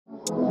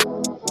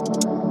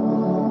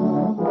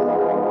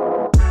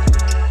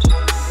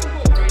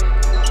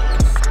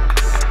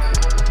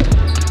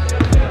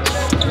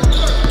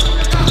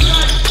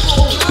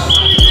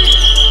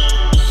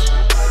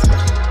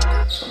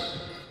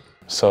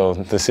So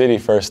the city,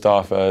 first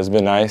off, has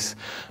been nice.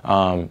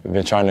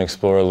 Been trying to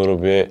explore a little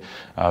bit.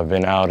 I've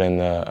been out in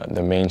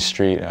the main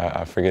street,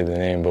 I forget the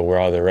name, but where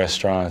all the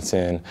restaurants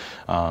and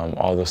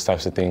all those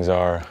types of things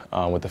are,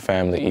 with the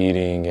family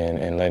eating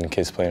and letting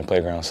kids play in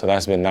playgrounds. So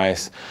that's been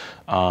nice.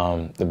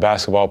 The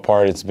basketball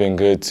part, it's been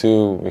good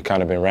too. We've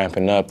kind of been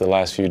ramping up the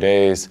last few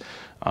days,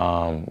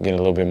 getting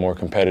a little bit more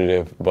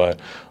competitive. But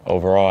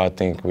overall, I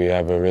think we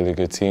have a really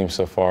good team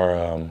so far,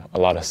 a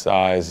lot of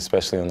size,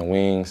 especially on the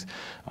wings.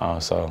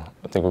 So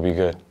I think we'll be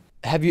good.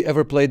 Have you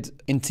ever played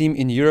in team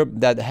in Europe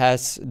that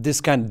has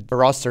this kind of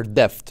roster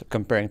depth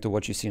comparing to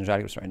what you see in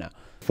Žalgiris right now?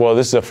 Well,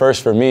 this is a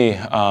first for me.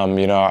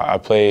 You know, I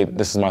played,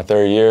 this is my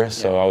third year,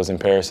 so I was in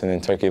Paris and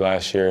in Turkey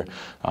last year.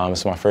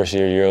 It's my first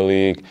year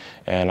EuroLeague,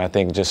 and I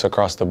think just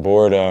across the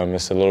board,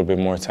 it's a little bit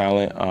more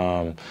talent.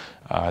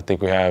 I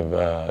think we have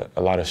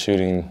a lot of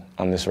shooting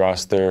on this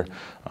roster,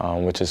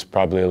 which is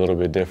probably a little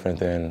bit different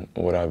than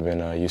what I've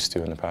been used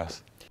to in the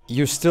past.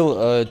 You're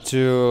still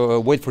to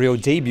wait for your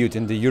debut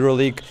in the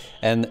EuroLeague,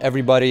 and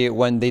everybody,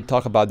 when they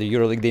talk about the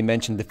EuroLeague, they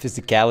mention the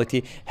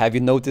physicality. Have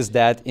you noticed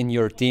that in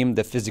your team,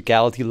 the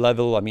physicality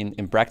level, I mean,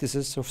 in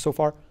practices so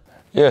far?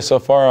 Yeah, so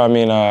far, I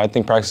mean, I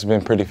think practice has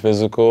been pretty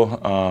physical.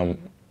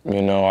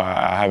 You know,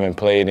 I haven't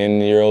played in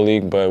the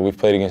EuroLeague, but we've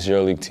played against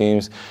EuroLeague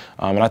teams.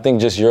 And I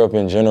think just Europe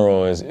in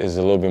general is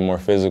a little bit more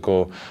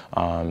physical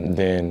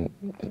than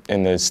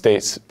in the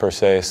States, per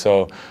se.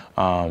 So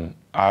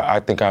I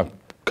think I've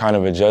kind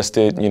of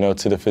adjusted, you know,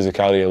 to the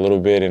physicality a little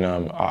bit, and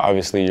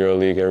obviously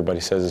EuroLeague,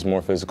 everybody says it's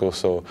more physical,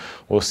 so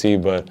we'll see,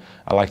 but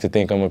I like to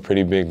think I'm a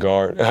pretty big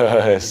guard,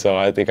 so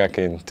I think I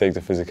can take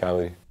the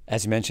physicality.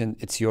 As you mentioned,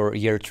 it's your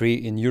year 3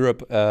 in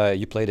Europe.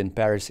 You played in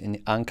Paris, in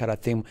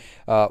Ankara team.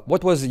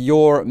 What was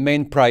your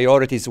main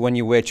priorities when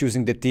you were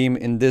choosing the team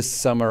in this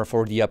summer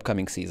for the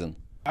upcoming season?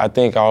 I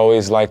think I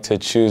always like to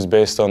choose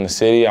based on the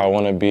city. I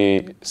want to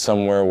be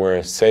somewhere where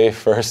it's safe,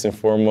 first and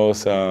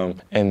foremost.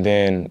 And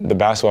then the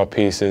basketball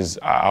piece is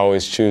I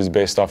always choose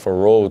based off a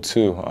role,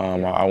 too.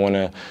 I want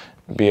to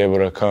be able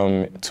to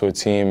come to a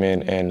team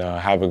and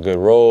have a good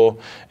role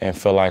and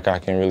feel like I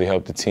can really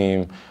help the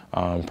team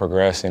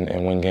progress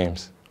and win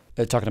games.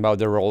 Talking about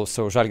the role,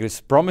 so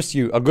Žalgiris promised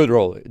you a good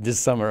role this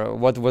summer.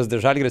 What was the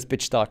Žalgiris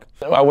pitch talk?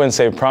 I wouldn't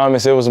say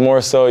promise. It was more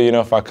so, you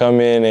know, if I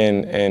come in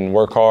and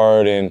work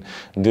hard and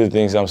do the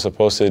things I'm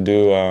supposed to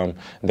do,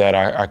 that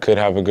I could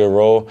have a good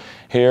role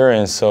here.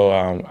 And so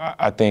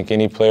I think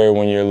any player,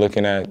 when you're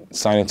looking at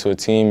signing to a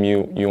team,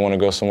 you want to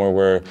go somewhere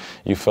where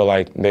you feel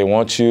like they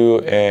want you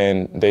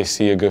and they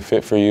see a good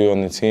fit for you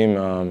on the team.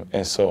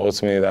 And so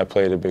ultimately that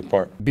played a big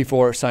part.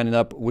 Before signing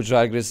up with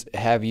Žalgiris,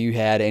 have you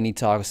had any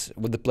talks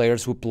with the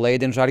players who played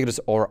in Žalgiris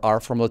or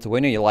are from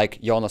Lithuania,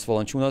 like Jonas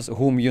Valančiūnas,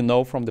 whom you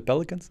know from the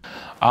Pelicans?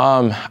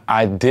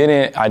 I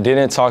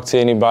didn't talk to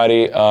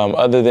anybody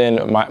other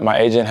than my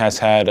agent has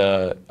had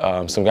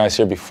some guys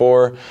here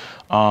before.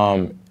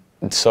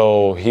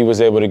 So he was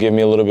able to give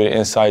me a little bit of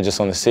insight just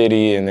on the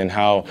city and then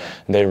how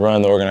they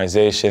run the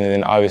organization. And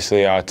then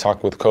obviously I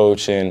talked with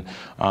coach and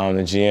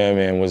the GM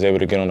and was able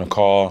to get on a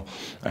call.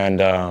 And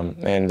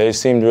they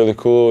seemed really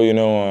cool, you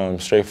know,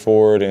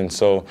 straightforward. And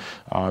so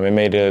it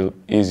made it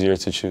easier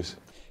to choose.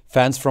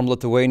 Fans from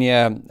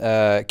Lithuania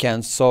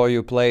saw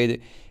you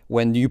played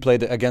when you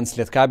played against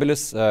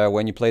Lietkabelis,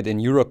 when you played in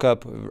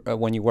Eurocup,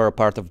 when you were a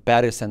part of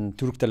Paris and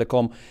Turk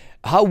Telekom.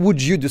 How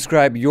would you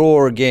describe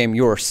your game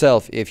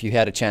yourself if you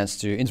had a chance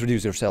to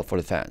introduce yourself for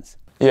the fans?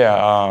 Yeah,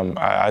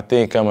 I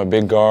think I'm a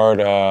big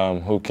guard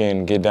who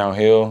can get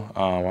downhill.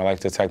 I like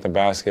to attack the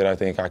basket. I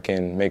think I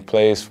can make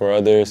plays for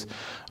others.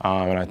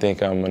 And I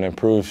think I'm an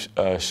improved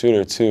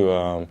shooter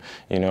too.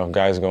 You know, if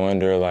guys go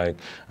under, like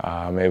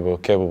I'm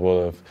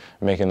capable of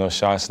making those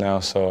shots now.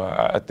 So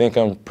I think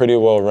I'm pretty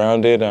well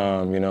rounded.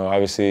 You know,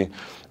 obviously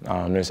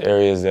there's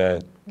areas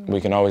that we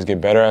can always get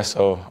better at,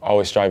 so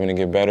always striving to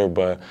get better.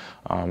 But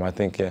I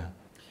think, yeah.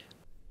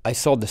 I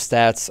saw the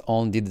stats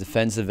on the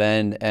defensive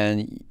end,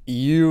 and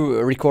you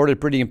recorded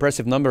pretty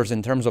impressive numbers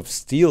in terms of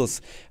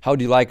steals. How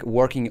do you like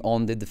working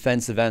on the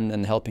defensive end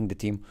and helping the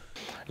team?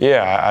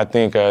 Yeah, I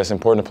think it's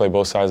important to play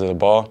both sides of the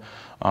ball.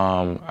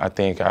 I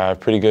think I have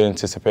pretty good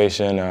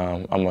anticipation.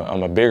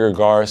 I'm a bigger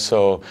guard,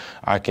 so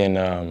I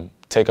can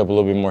take up a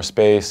little bit more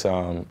space,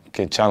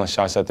 can challenge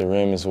shots at the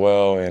rim as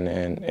well,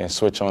 and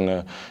switch on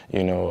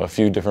a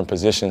few different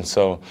positions.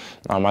 So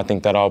I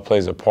think that all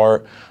plays a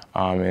part.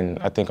 And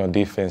I think on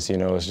defense, you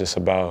know, it's just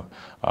about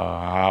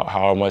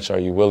how much are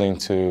you willing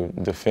to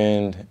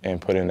defend and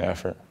put in the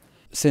effort.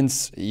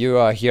 Since you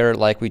are here,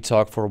 like we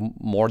talked, for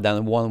more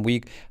than 1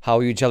 week, how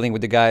are you gelling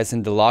with the guys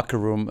in the locker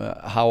room?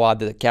 How are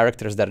the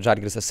characters that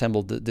Žalgiris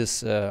assembled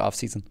this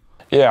offseason?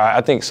 Yeah,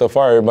 I think so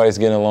far everybody's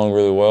getting along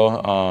really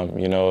well.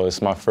 You know, it's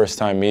my first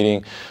time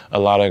meeting a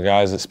lot of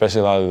guys,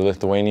 especially a lot of the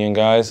Lithuanian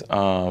guys,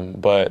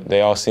 but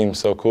they all seem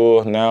so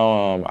cool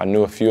now. I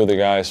knew a few of the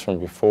guys from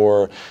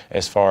before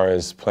as far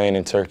as playing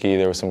in Turkey.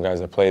 There were some guys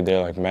that played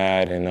there like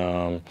Matt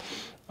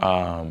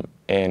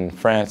in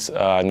France.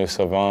 I knew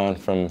Sylvain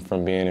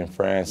from being in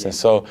France, and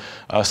so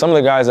some of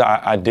the guys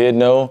I did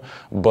know,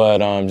 but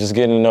just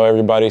getting to know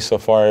everybody so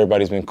far,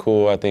 everybody's been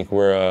cool. I think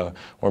we're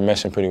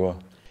meshing pretty well.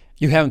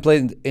 You haven't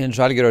played in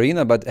Žalgiris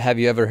Arena, but have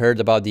you ever heard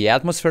about the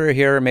atmosphere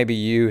here? Maybe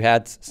you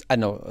had, I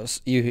don't know,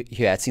 you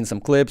had seen some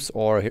clips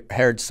or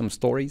heard some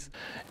stories?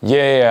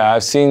 Yeah,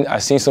 I've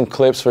seen some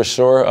clips for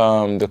sure.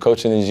 The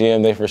coach and the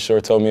GM, they for sure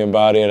told me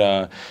about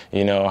it.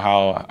 You know,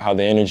 how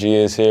the energy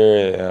is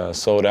here,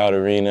 sold out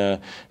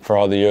arena for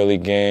all the early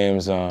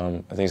games.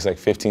 I think it's like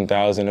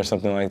 15,000 or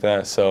something like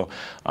that. So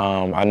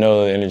I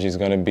know the energy is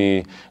going to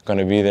be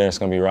there. It's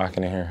going to be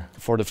rocking in here.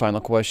 For the final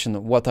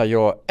question, what are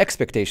your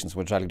expectations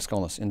with Žalgiris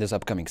Kaunas in this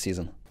upcoming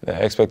season? The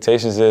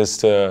expectations is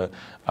to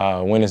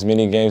win as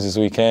many games as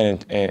we can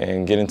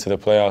and get into the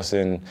playoffs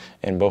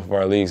in both of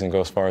our leagues and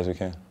go as far as we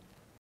can.